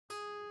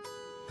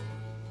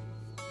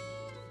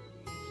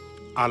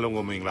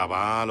အားလုံးကိုမင်္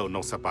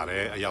ဂလာပါလို့နှုတ်ဆက်ပါတ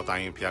ယ်အရောက်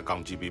တိုင်းဖျား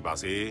ကောင်းကြည့်ပေးပါ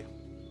စေ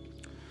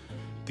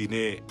ဒီ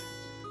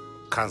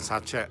နေ့ခ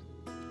န်းစားချက်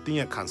တင်း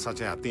ရခန်းစား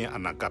ချက်ကတင်းအ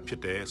နာ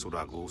ကဖြစ်တယ်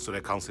ဆိုတာကို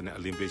ဆိုတဲ့ခေါင်းစဉ်နဲ့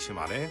အလင်းပေးရှ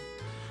င်းပါတယ်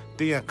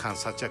တင်းရခ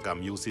န်းစားချက်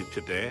ကမျိုး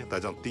စစ်ဖြစ်တယ်ဒါ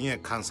ကြောင့်တင်းရ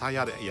ခန်းစားရ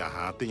တဲ့အရာဟာ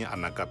တင်းရအ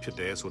နာ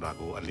ကဖြစ်တယ်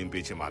ဆိုတာကိုအလ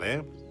င်းပေးရှင်းပါတယ်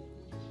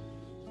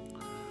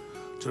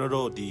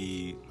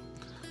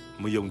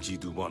ကျွန်တော်တို့ဒီမ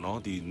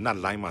ယုံကြည်သူပေါ့နော်ဒီနတ်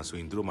လိုင်းမှာဆို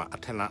ရင်တို့မှာ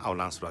အထက်လန်း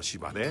အောက်လန်းဆိုတာ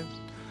ရှိပါတယ်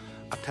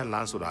အထက်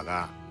လန်းဆိုတာက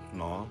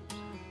နော်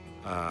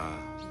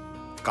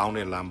ကောင်း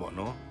တဲ့လ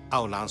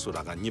မ်းပေါ့နော်အောက်လမ်း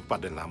ဆိုတာကညစ်ပ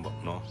တ်တဲ့လ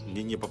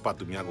မ်းပေါ့နော်ညစ်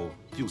ပတ်သူများကို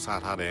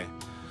ပြုတ်စားထားတယ်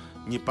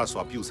ညစ်ပတ်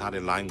စွာပြုတ်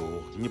စားတဲ့ line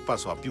ကိုညစ်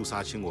ပတ်စွာ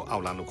ပြုတ်စားခြင်းကို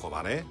အောက်လ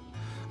မ်းလို့ခေါ်ပါတယ်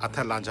အထ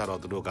က်လမ်းကျတော့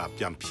သူတို့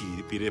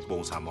ကပြန်ဖြီးပြီးတဲ့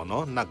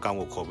ပုံစံပေါ့နော်နတ်ကောင်း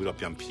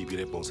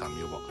ကိုခေါ်ပြီးတော့ပြန်ဖြီးပြီးတဲ့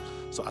ပုံစံမျိုးပေါ့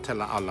ဆိုအ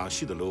ထက်လမ်းအောက်လမ်း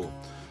ရှိတယ်လို့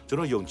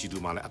ကျွန်တော်ယုံကြည်သူ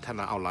မှလည်းအထက်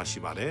လမ်းအောက်လမ်းရှိ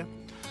ပါ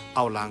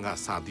တယ်အောက်လမ်း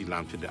ကစာတိလ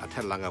မ်းဖြစ်တယ်အထ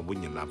က်လမ်း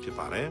ကဝိညာဉ်လ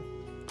မ်းဖြစ်ပါတယ်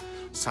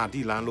စာ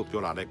တိလမ်းလို့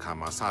ပြောလာတဲ့အခါ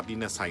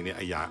မှာစာတိနဲ့ဆိုင်တဲ့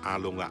အရာအား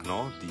လုံး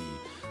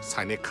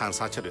ကနော်ဒီဆိုင်တဲ့ခ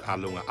န်းစားချက်တွေအား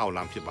လုံးကအောက်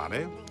လမ်းဖြစ်ပါ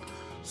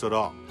တယ်ဆို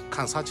တော့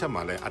ခန်း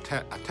စားချက်မှာလည်းအထ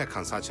က်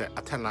ခန်း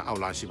စားချက်အထက်လမ်းအောက်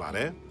လမ်း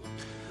ရှိပါတယ်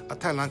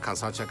အထက်လမ်းခန်း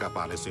စားချက်က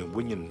ပါလေဆိုရင်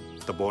ဝိညာဉ်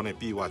တဘော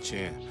နဲ့ပြေ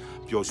ဝခြင်း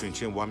ပျော်ရွှင်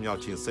ခြင်းဝ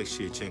မ်းမြောက်ခြင်းစိတ်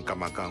ရှိခြင်း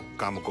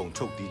ကာ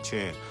မဂုဏ်ချုပ်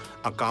တီးခြင်း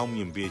အကော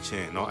င်းမြင်ပေးခြ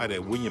င်းเนาะအဲ့ဒါ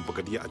ဝိညာဉ်ပက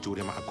တိအကျိုး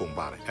တွေမှာ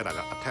အကုန်ပါတယ်အဲ့ဒါက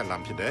အထက်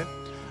လမ်းဖြစ်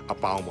တယ်အ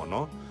ပေါင်းပေါ့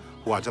နော်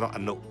ဟိုကကျတော့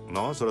အနုเ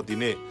นาะဆိုတော့ဒီ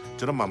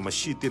နေ့ကျွန်တော်မှ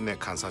မရှိ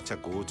တဲ့ခန်းစားချက်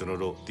ကိုကျွန်တော်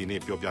တို့ဒီ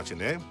နေ့ပြောပြခြင်း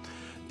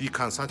တယ်ဒီခ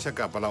န်းစားချက်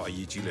ကဘယ်လောက်အ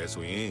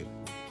ရေးကြီးလဲဆို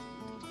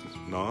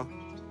ရင်เนา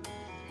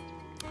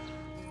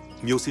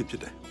ะမျိုး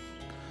စစ်ဖြစ်တယ်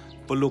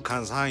ဘလို့ခ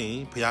န်းစား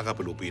ရင်ဖခင်က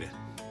ဘလို့ပေး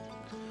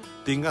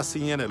တယ်တင်ကစ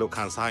င်းရဲလို့ခ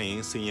န်းစား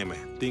ရင်စင်းရဲမ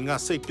ယ်တင်က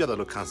စိတ်ပြတ်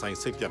တယ်လို့ခန်းစား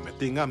ရင်စိတ်ပြတ်မယ်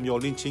တင်ကမျော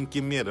လင်းချင်းက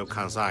င်းမြဲလို့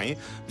ခန်းစားရင်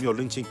မျော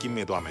လင်းချင်းက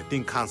င်းမြဲသွားမယ်တ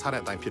င်ခန်း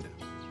စားတဲ့အတိုင်းဖြစ်တယ်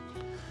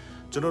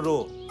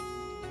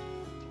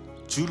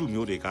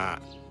ကျွန်တော်တို့ဂျူးလူမျိုးတွေက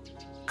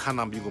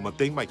ခန္ဓာမျိုးကိုမ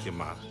သိမ့်ပိုက်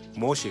ခင်မှာ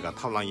မောရှေ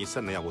ကထောက်လိုင်းရေးဆ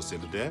က်နေရကို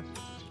ဆင်လို့တယ်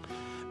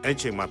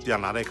အဲ့ချိန်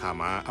မှာပြန်လာတဲ့ခါ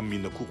မှာအမြ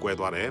င်တစ်ခုကွဲ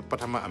သွားတယ်ပ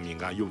ထမ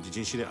အမြင်က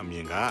ယုံကြည်ခြင်းရှိတဲ့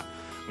အမြင်က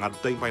ငါ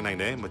တို့သိမ့်ပိုက်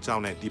နိုင်တယ်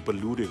မကြောက်နဲ့ဒီ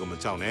ဘလူးတွေကို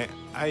မကြောက်နဲ့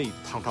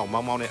အဲ့ထောင်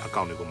မောင်းတဲ့အ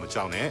ကောင်တွေကိုမ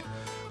ကြောက်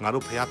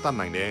နဲ့ငါတို့ဖျားတတ်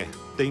နိုင်တယ်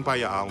တိမ့်ပို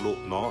က်ရအောင်လို့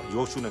နော်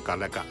ယောရှု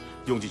နဲ့ကာလက်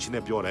ကယုံကြည်ခြ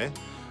င်းနဲ့ပြော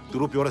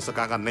တယ်သူတို့ပြောတဲ့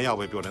စကားက2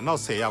ယောက်ပဲပြောတယ်နောက်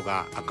10ယောက်က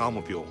အကော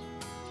င်းမပြော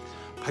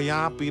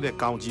ဖျားပေးတဲ့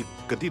ကောင်းကြီး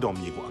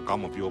ဂတိတော်မြေကိုအ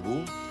ကောင်း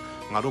မပြောဘူး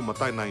ငါတို့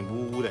မတိုက်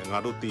နိုင်ဘူး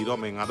တဲ့ငါတို့တည်တော့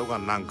မယ်ငါတို့က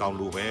နန်ကော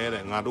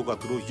င်းလို့ပဲတဲ့ငါတို့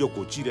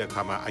ကသူတို့ရုပ်ကိုကြည့်တဲ့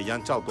အခါမှာအယ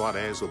မ်းကြောက်သွားတ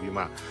ယ်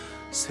ဆိုပြီးမှ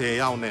10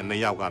ယောက်နဲ့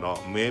2ယောက်ကတော့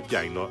မဲ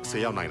ပြိုင်တော့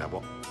10ယောက်နိုင်တာ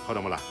ပေါ့ဟုတ်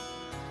တယ်မ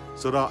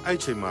လားဆိုတော့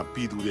အဲ့ချိန်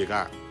မှာပြည်သူတွေ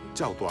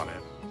ကကြောက်သွားတ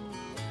ယ်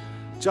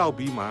ကြောက်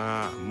ပြီးမှ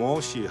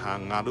မောရှေဟာ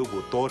ငါတို့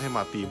ကိုတောထဲ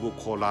မှာတည်ဖို့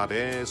ခေါ်လာ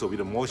တယ်ဆိုပြီး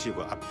တော့မောရှေ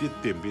ကိုအပြစ်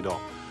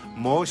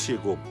တင်ပြီးတော့မော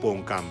ရှေကို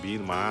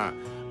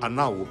ပုံကံပြီးမှအ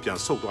နောက်ကိုပြန်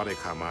ဆုတ်သွား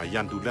တဲ့ခါမှာ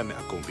ရန်သူလက်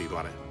နဲ့အကုန်ပြေး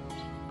သွား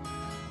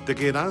တယ်တ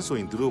ကယ်တမ်းဆို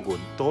ရင်သူတို့ကို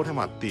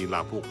တောထဲမှာ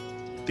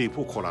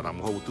တည်ဖို့ခေါ်လာတာမ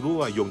ဟုတ်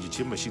ဘူးသူတို့က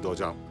ယုံကြည်ခြင်းမရှိတော့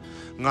ကြော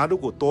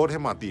င်းငါတို့ကို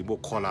တောထဲမှာ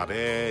တည်ဖို့ခေါ်လာတ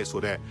ယ်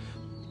ဆိုတဲ့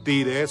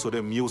တည်တယ်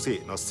ဆိုတဲ့မျိုးစေ့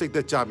နော်စိတ်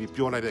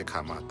သက်ကြပြီးပြောလိုက်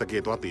တဲ့ခါမှာတက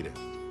ယ်တော့တည်တယ်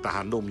ဒါဟာ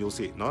နှုတ်မျိုး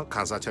စေ့နော်ခ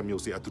န်းစားချက်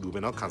မျိုးစေ့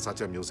အတူတူပဲနော်ခန်းစား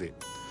ချက်မျိုးစေ့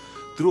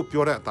သူတို့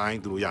ပြောတဲ့အတိုင်း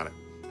သူတို့ရတယ်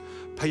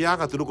ဖခင်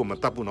ကသူတို့ကို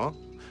မတတ်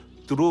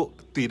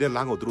ဘူးနော်သူတို့တည်တဲ့လ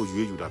မ်းကိုသူတို့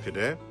ရွေးယူတာဖြစ်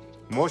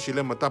တယ်မောရှေလ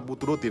ည်းမတတ်ဘူး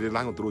သူတို့တည်တဲ့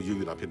လမ်း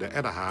ကိုသူတို့ရွေးယူတာဖြစ်တယ်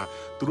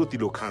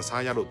အဲ့ဒါဟာသူတို့ဒီလိုခံ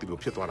စားရလို့ဒီ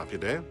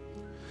လိုဖြစ်သွားတာဖြစ်တယ်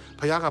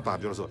ဖခင်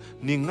ကပါပြောလို့ဆို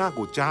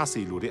နင်ငါကိုကြား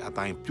စီလို့တဲ့အ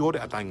တိုင်းပြော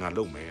တဲ့အတိုင်းငါ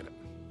လုပ်မယ်တဲ့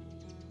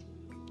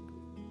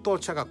တော့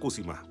ချက်ကကို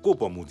စီမှာကို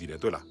ပေါ်မူတည်တယ်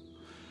တွေ့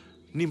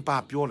လားနင်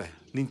ပါပြောလဲ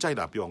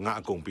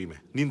နင်ကြိုက်တာပြောငါအကုန်ပေးမယ်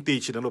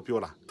နင်တေချင်တယ်လို့ပြော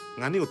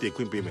လားငါနင့်ကိုတေ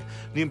ခွင့်ပေး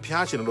မယ်နင်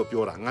ဖျားချင်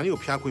တယ်လို့ပြောတာငါနင့်ကို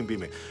ဖျားခွင့်ပေး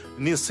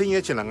မယ်နင်ဆင်းရဲ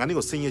ချင်လားငါန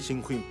င့်ကိုဆင်းရဲခြ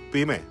င်းခွင့်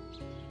ပေးမယ်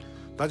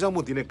ဒါကြော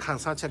င့်မို့ဒီနေ့ခံ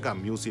စားချက်က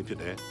မျိုးစေ့ဖြစ်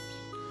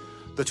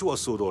တယ်တချို့အ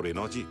ဆိုတော်တွေ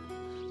နော်ကြ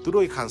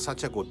ည့်သူတို့ခံစား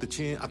ချက်ကိုတချ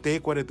င်းအ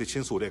သေးကွဲတဲ့တချ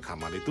င်းဆိုတဲ့အခါ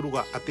မှာလေသူတို့က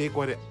အသေး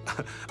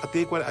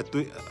ကွဲတဲ့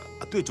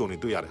အတွေ့အကြုံ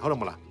တွေတွေ့ရတယ်ဟုတ်တယ်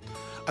မလား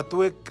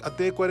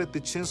အသေးကွဲတဲ့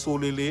တချင်း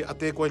ဆိုလေး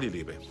အသေး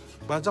ကွဲလေးပဲ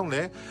ဘာကြော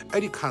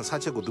င့်လဲအဲ့ဒီခံ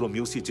စားချက်ကိုသူတို့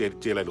မျိုးစေ့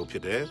ကျဲလိုက်လို့ဖြ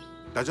စ်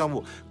တယ်ဒါကြောင့်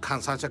မို့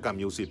ခံစားချက်က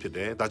မျိုးစေ့ဖြစ်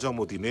တယ်ဒါကြောင့်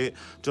မို့ဒီ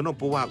နေ့ကျွန်တော်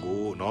ဘဝ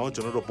ကိုเนา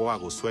ะကျွန်တော်တို့ဘဝ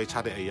ကိုဆွဲချ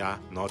တဲ့အရာ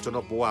เนาะ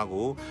ကျွန်တော်ဘ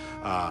ဝကို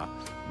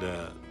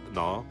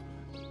เนาะ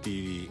ဒီ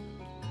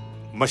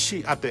မရှိ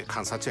အပ်တဲ့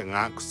ခံစားချက်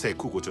10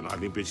ခုကိုကျွန်တော်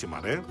အလင်းပေးချင်ပါ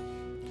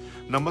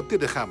တယ်နံပါတ်1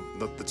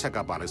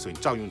တစ်ချက်ကပါလဲဆိုရင်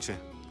ကြောက်ရွံ့ခြ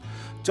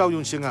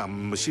င်းက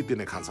မရှိ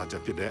တဲ့ခံစားချ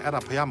က်ဖြစ်တယ်အဲ့ဒါ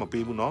ဖះ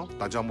မပေးဘူးเนา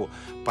ะဒါကြောင့်မို့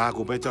ဘာ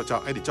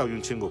ကိုပဲကြောက်အဲ့ဒီကြောက်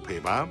ရွံ့ခြင်းကို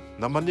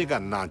ဖေးပါနံပါတ်2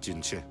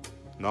ကနာကျင်ခြင်း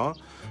နော်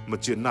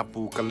မကျင်နပ်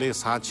ဘူးက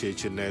လေးစား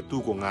ချေခြင်း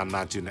နဲ့သူ့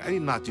ကိုငါနာကျင်တယ်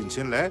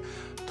အဲ့ဒီနာကျင်ခြင်းလဲ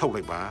ထုတ်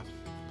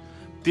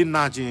လိုက်ပါတင်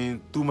နာကျင်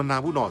သူ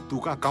မနာဘူးတော့သူ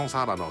ကကော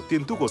င်းစားတာတော့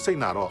တင်သူ့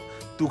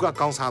ကိုစိတ်နာတော့သူက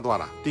ကောင်း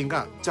စားသွားတာတင်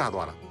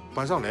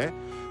ကကြသွားတာဘာကြောင့်လဲ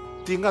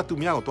တင်ကသူ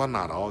များ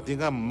ကိုတွားနာတော့တင်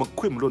ကမ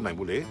ခွင့်မလို့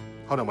နိုင်ဘူးလေ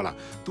ဟုတ်တယ်မ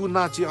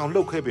လားသူနာကျင်အောင်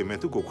လုပ်ခဲ့ပေမဲ့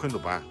သူ့ကိုခွ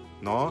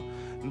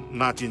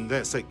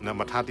င့်လို့ပါနော်နာကျင်တဲ့စိတ်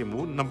နဲ့မထားတင်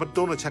ဘူးနံပါတ်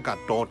3ချက်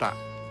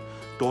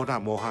ကဒေါ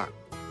သမော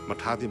ဟမ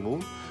ထားတင်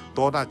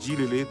ဘူးတောတာကြီး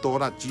လေးတော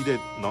တာကြီး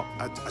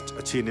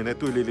တဲ့နော်အခြေအနေ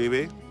နဲ့တွေ့လေး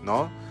ပဲ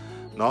နော်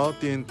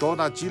တင်တော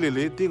တာကြီး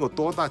လေးတင်းကို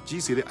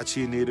တောတာကြီးစေတဲ့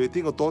အခြေအနေတွေ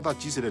တင်းကိုတောတာ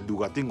ကြီးစေ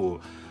တဲ့လူကတင်း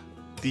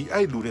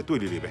ကိုဒီအဲ့လူ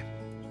နဲ့တွေ့လေးပဲ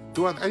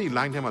သူကအဲ့ဒီ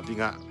line ထဲမှာတ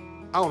င်းက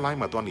outline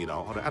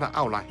မှာတွားနေတာဟုတ်တယ်အဲ့ဒါ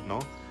outline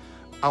နော်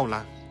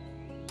အောက်လား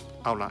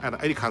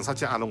အဲ့ဒီခံစား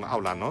ချက်အလုံးက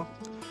အောက်လားနော်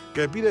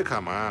ကဲပြီးတဲ့အ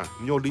ခါ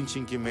မှာမျောလ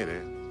င်းချင်းကင်းမဲ့တ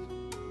ယ်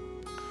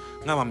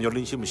ငါမှမျော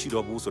လင်းချင်းမ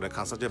ရှိတော့ဘူးဆိုတဲ့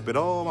ခံစားချက်ဘယ်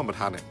တော့မှ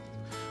မထား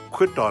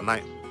နဲ့ခွတ်တော်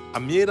၌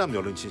အမြဲတမ်း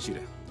မျောလင်းချင်းရှိ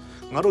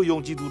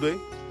တယ်ငါတို့ယုံကြည်သူ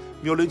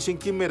တွေမျောလင်းချင်း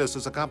ကင်းမဲ့တဲ့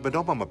စကား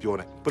ဘယ်တော့မှမပြော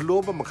နဲ့ဘ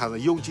လို့မှမခံစား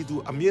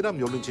ယုံကြည်သူအမြဲတ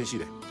မ်းမျောလင်းချင်း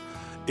ရှိတယ်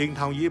အိမ်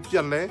ထောင်ရေးပြ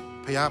က်လဲ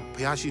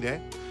ဖះရှိတယ်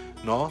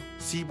နော်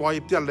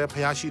စီးပွားရေးပြက်လဲ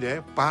ဖះရှိတ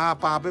ယ်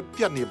ဘာပဲပြ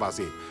က်နေပါ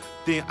စေ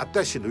တင်အ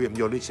သက်ရှင်တွေ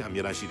မျောလင်းချင်းအ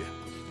မြဲတမ်းရှိ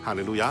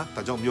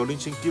တယ်ဟာလေလုယာဒါကြောင့်မျောလင်း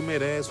ချင်းကင်းမဲ့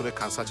တယ်ဆို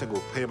တဲ့ခံစားချက်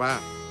ကိုဖယ်ပါ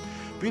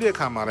ပြီးတဲ့အ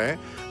ခါမှာလ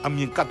ည်းအ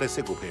မြင်ကတ်တဲ့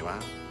စိတ်ကိုဖယ်ပါ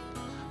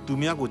သူ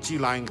များ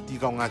ကိုကြည်လိုက်ဒီ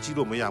ကောင်ငါကြည့်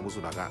လို့မရဘူးဆို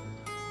တာ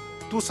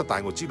ကသူ့စတို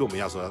င်ကိုကြည့်လို့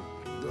မရ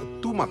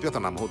ဆိုတာသူ့မှာပြဿ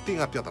နာမဟုတ်တင်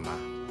ကပြဿနာ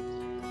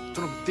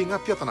ကျွန်တော်တင်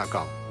ကပြဿနာ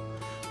ကောင်း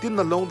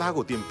တင်နှလုံးသား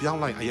ကိုတင်ပြော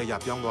င်းလိုက်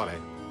အရာပြောင်းသွား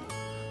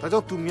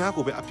တယ်ဒါကြောင့်သူများ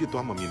ကိုပဲအပြစ်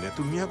သွားမမြင်နဲ့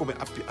သူများ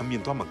ကိုပဲအမြ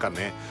င်သွားမကတ်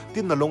နဲ့တ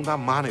င်နှလုံး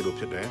သားမားနေလို့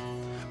ဖြစ်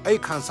တယ်အဲ့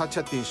ခံ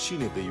စားချက်တင်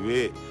ရှိနေတဲ့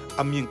၍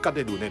အမြင်ကတ်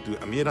တဲ့လူနဲ့သူ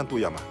အမြဲတမ်း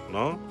တွေ့ရမှာ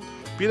နော်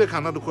ပြီး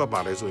တဲ့ခါနောက်တစ်ခုကပါ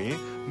လဲဆိုရင်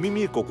မိ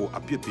မိကိုယ်ကို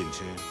အပြစ်တင်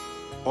ခြ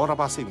င်းအော်ရ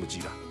ပါစိတ်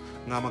မကြည့်တာ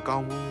ငါမကော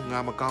င်းဘူး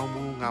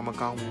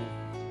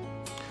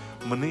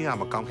မနေ့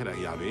ကမကောင်းခဲ့တဲ့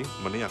အရာတွေ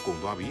မနေ့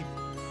ကကုန်သွားပြီ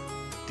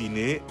ဒီ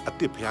နေ့အ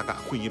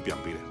တစ်ဖះကအခွင့်အရေးပြန်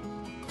ပေးတယ်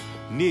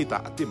နေတာ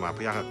အတစ်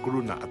မှာဖះက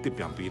ကရုဏာအ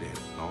တစ်ပြန်ပေး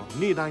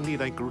တယ်နော်နေ့တိုင်း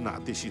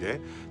ကရုဏာအတစ်ရှိ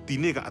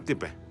တယ်ဒီနေ့ကအ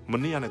တစ်ပဲမ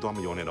နေ့ကနဲ့တော့မ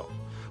ရောနဲ့တော့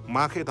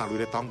မားခဲ့တာလူ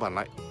တွေတောင်းပန်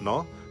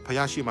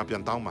လိုက်နော်ဖះရှိမှပြ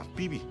န်တောင်း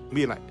ပန်ပြီးပြီ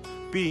မေ့လိုက်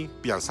ပြီး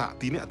ပြန်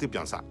စဒီနေ့အတစ်ပြ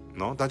န်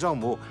စနော်ဒါကြောင့်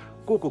မို့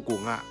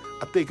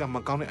ကိုငါအတိတ်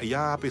ကမကောင်းတဲ့အ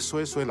ရာပဲ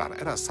ဆွဲလာတယ်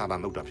အဲ့ဒါစာတ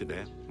န်လုပ်တာဖြစ်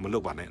တယ်မလု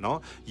ပ်ပါ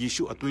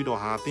နဲ့နော်ယေရှု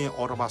အသွေးတော်ဟာတ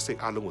င်းအော်ရဘာစိတ်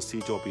အလုံးကို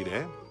ဆေးကြောပေး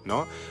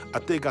တယ်နော်အ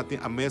တိတ်ကတ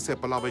င်းအမဲ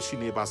ဆက်ဘလောက်ပဲရှိ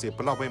နေပါစေ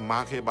ဘလောက်ပဲ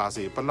မားခဲ့ပါ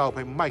စေဘလောက်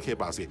ပဲမိုက်ခဲ့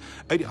ပါစေ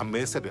အဲ့ဒီအ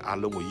မဲဆက်တွေ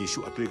အလုံးကိုယေ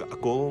ရှုအသွေးကအ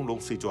ကုန်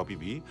လုံး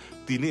ဆေးကြောပြီးပြီ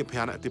ဒီနေ့ဖ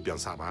ခင်နဲ့အတစ်ပြန်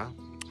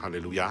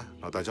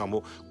စားပါဟာလေလုယာနော်ဒါကြောင့်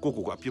မို့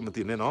ကိုအပြစ်မတ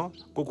င်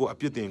နဲ့နော်ကို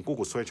အပြစ်တင်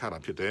ကိုဆွဲချတာ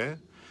ဖြစ်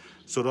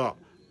တယ်ဆိုတော့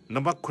နံ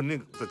ပါတ်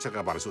9တစ်ချက်က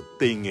ပါလို့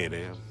ဆိုတိမ်ငယ်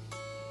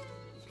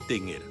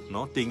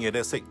တယ်နော်တိမ်ငယ်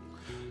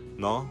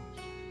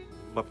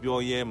တဲ့စိတ်နော်မပြော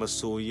ရဲ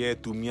မဆိုရဲ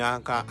သူများ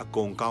ကအကု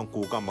န်ကောင်း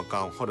ကိုက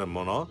မကောင်းဟုတ်တယ်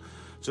မို့နော်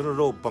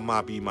ကျွန်တော်တို့ပ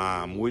မာပီ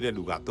မှာမွေးတဲ့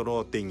လူ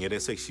ကတော်တော်တင်ငယ်တဲ့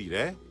စိတ်ရှိတ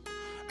ယ်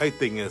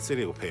အဲ့တင်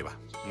ငယ်စိတ်တွေကိုဖယ်ပါ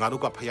ငါ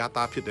တို့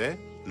ကဖျားသားဖြစ်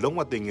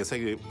တယ်လုံးဝတင်ငယ်စိ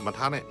တ်တွေမ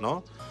ထားနဲ့နော်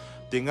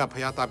တင်က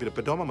ဖျားသားဖြစ်တယ်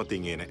ဘယ်တော့မှမ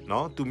တင်ငယ်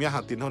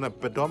နဲ့နော်သူများဟာတင်တော့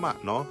နဲ့ဘယ်တော့မှ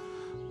နော်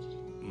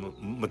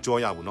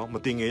မကြောရဘူးနော်မ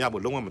တင်ငယ်ရဘူး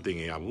လုံးဝမ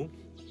တင်ငယ်ရဘူး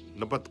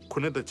နံပါတ်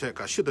9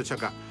တစ်ချက်က10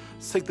တစ်ချက်က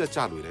စိတ်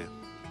သက်ကြလို့တယ်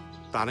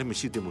ဒါလည်း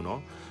မရှိသင့်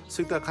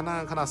ဘူးနော်စိတ်သက်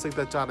ခဏစိတ်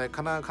သက်ကြတယ်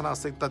ခဏ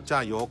စိတ်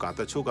သက်ကြယော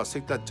ဂတချို့ကစိ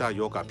တ်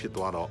သက်ကြယော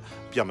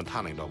ဂဖြစ်သွားတော့ပြန်မ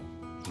ထနိုင်တော့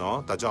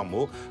ဘူးနော်ဒါကြောင့်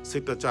မို့စိ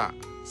တ်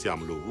သက်ကြဆရာ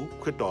မလို့ဘူး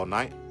ခရစ်တော်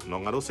၌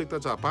နော်ငါတို့စိတ်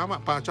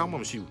သက်ကြဘာအကြော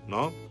င်းမှမရှိဘူး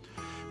နော်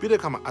ပြီး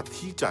တဲ့အခါမှာအ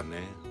ထီးကျန်တ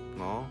ယ်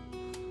နော်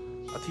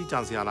အထီးကျ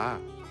န်ဆရာလား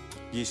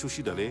ယေ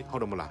ရှုရှိ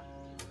တယ်လေဟုတ်တယ်မလား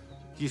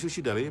ယေ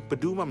ရှုရှိတယ်လေဘယ်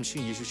သူမှမရှိ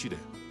ယေရှုရှိ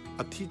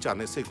တယ်အ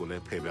ထီးကျန်တဲ့စိတ်ကိုလ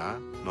ည်းဖယ်ပြ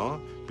နော်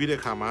ပြီး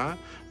တဲ့အခါ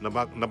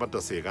မှာနံပါတ်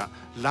10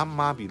ကလ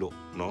မ်းမား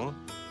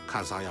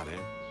ပြီလို့နော်ခံစားရတယ်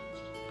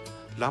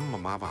လမ်း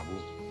မမားပါ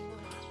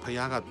ဘူးဖ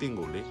ခင်ကတင့်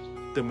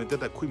ကိုလေတမန်တ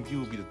က်ခွင့်ပြု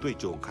ပြီးတွေ့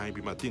ကြုံခိုင်း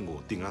ပြီးမှတင့်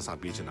ကိုတင်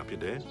ကားစာပေးချင်တာဖြစ်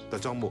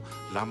တယ်ဒါကြောင့်မို့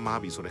လမ်း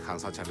မားပြီဆိုတဲ့ခံ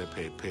စားချက်လ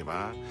ည်းဖယ်ပါ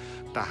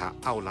ဒါဟာ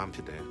အောက်လ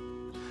မ်းဖြစ်တယ်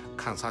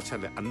ခံ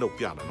စားချက်လည်းအ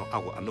နှုတ်ပြတယ်နော်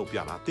အောက်ကအနှုတ်ပြ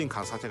တာတင့်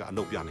ခံစားချက်က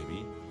အနှုတ်ပြနေ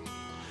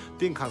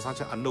ပြီတင့်ခံစားချ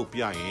က်အနှုတ်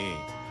ပြ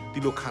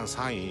ရင်ဒီလိုခံ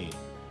စားရင်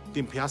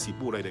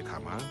တင်ဖျားစီပို့လိုက်တဲ့အခါ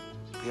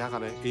မှာဖခင်က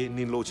လည်းအေးန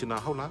င်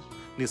လိုချင်တာဟုတ်လား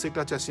နင်စိတ်တ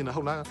က်ချက်ရှင်တာဟု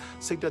တ်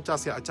လားစိတ်တက်ကြ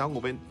ဆရာအကြော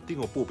င်းကိုပဲတင်း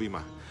ကိုပို့ပေး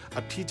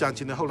မှာအ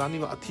ထီးကျန်ချင်တယ်ဟုတ်လားန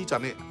င်ကအ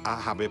ထီးကျန်နဲ့အာ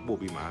ဟာပဲပို့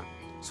ပြီး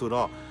မှာဆို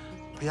တော့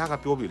ဖခင်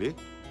ကပြောပြီလေ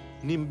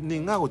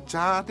နင်ငါ့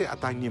ကိုကြားတဲ့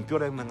အတိုင်းနင်ပြော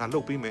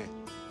တဲ့ငါလုပ်ပေး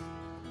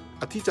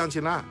မယ်အ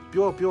ထီးကျန်ချင်လား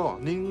ပြော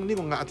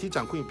နင်ကငါအထီးကျ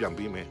န်ခွ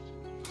င့်ပြန်ပေး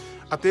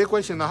မယ်အ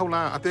သေးကွဲရှင်တာဟုတ်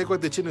လားအသေးကွဲ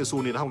တဲ့ချင်းနေ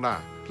ဆိုနေတာဟုတ်လား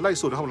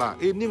လိုက်ဆိုတာဟုတ်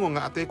လားအေးနင်က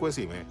ငါအသေး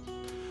ကွဲစီမယ်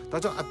ဒါ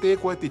ကြောင့်အ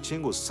သေးကွဲ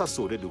တဲ့ချင်းကိုဆက်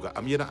ဆိုတဲ့လူကအ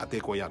မြဲတမ်းအ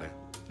သေးကွဲရတယ်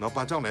နော်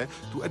ဘာကြော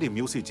င့်လဲသူအဲ့ဒီ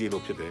မျိုးစေ့ကြေး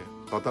လို့ဖြစ်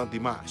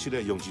တယ်တော့ဒီမှာ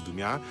ရှိတဲ့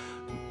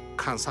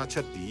ယုံကြည်သူများခံစားချ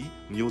က်ဒီ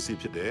မျိုးစေ့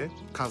ဖြစ်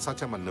တယ်ခံစား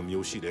ချက်မှာ2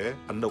မျိုးရှိ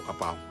တယ်အနှုတ်အ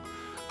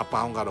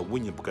ပေါင်း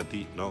ကတော့ဝိညာဉ်ပ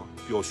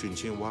ကတိနော်ပျော်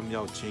ရွှင်ခြင်းဝမ်း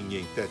မြောက်ခြင်းငြိ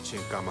မ်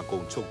သက်ခြင်းကာ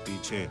မဂုဏ်ချုပ်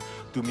တီးခြင်း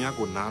သူများ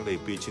ကိုနားလေ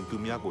ပေးခြင်းသူ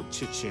များ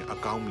ကိုချစ်ခြင်း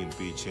အကော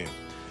င်းမြင်ပေးခြ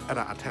င်းအဲ့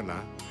ဒါအထက်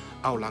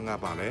လားအောက်လားက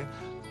ပါလဲ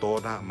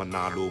တောတာမ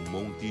နာ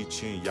လိုမုန်း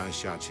တီးခြင်း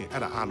ရန်ရှာခြင်းအဲ့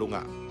ဒါအလုံးက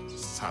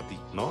စာတိ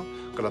နော်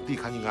ကလတိ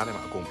ခန်းကြီး9ထဲ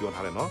မှာအကုန်ပြော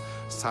ထားတယ်နော်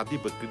စာတိ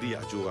ပကတိ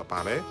အကျိုး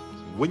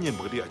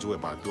ကပါလဲဝိညာဉ်ပကတိအကျိုးက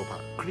ပါပြောပါ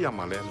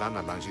ခရိယာမှာလဲလမ်း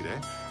နာလမ်းရှိတယ်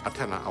အထ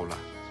က်လားအောက်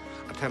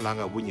လားအထက်လား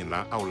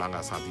ကဝိညာဉ်လားအောက်လား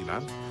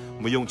ကစာတိလား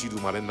မယုံကြည်သူ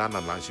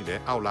မှာလဲနာနာလမ်းရှိ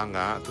တယ်အောက်လားက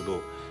သူ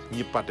တို့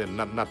ညစ်ပတ်တဲ့န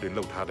တ်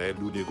တွေလှုပ်ထားတယ်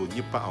လူတွေကို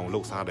ညစ်ပတ်အောင်လှု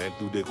ပ်စားတယ်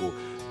လူတွေကို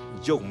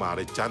ရုပ်မာ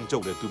တယ်ကြမ်း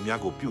ကြုတ်တယ်သူများ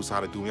ကိုပြုတ်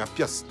စားတယ်သူ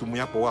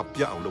များပေါ်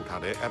ကပြတ်အောင်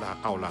လှုပ်ထားတယ်အဲ့ဒါ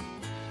အောက်လား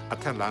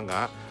အထက်လားက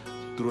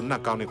သူတို့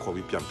နတ်ကောင်းနဲ့ခေါ်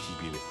ပြီးပြန်ဖြီး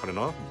ပြီးလေဟုတ်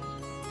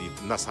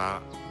တယ်နော်ဒီနတ်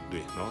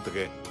စားတွေနော်တက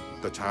ယ်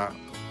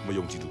တခြားမ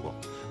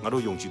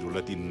ယုံကြည်သူပေါ့ငါတို့ယုံကြည်သူ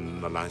လည်းဒီ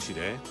နလန်းရှိ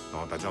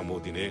တယ်နော်ဒါကြောင့်မို့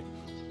ဒီ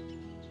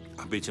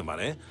နေ့အပေးချင်ပါတ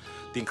ယ်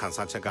တင်ခ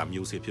န်းစားချက်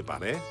ကမျိုး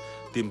စေ့ဖြစ်ပါတယ်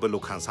တင်ဘ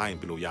လို့ခန်းစားရင်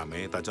ဘလို့ရ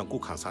မယ်ဒါကြောင့်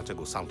ကိုခန်းစားချက်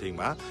ကိုစော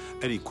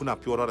င့်ထိန်ပါအဲ့ဒီခု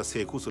နပြောတော့တဲ့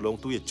10ခု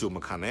စလုံးသူ့ရဲ့ကြုံမ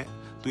ခံ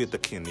နဲ့သူ့ရဲ့တ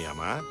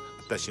ခင်နေရာမှာ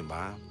အ တက်ရှင်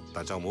ပါ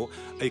ဒါကြောင့်မို့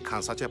အဲ့ခံ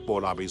စားချက်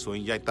ပေါ်လာပြီဆိုရ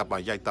င်ရိုက်တပ်ပါ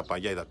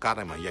ကား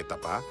တိုင်းမှာရိုက်တ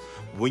ပ်ပါ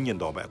ဝိညာဉ်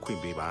တော်ပဲအခွင့်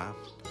ပေးပါ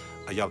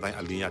အရောက်တိုင်း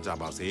အလင်းရကြ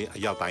ပါစေအ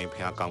ရောက်တိုင်း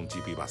ဖះကောင်းကြ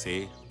ည့်ပေးပါစေ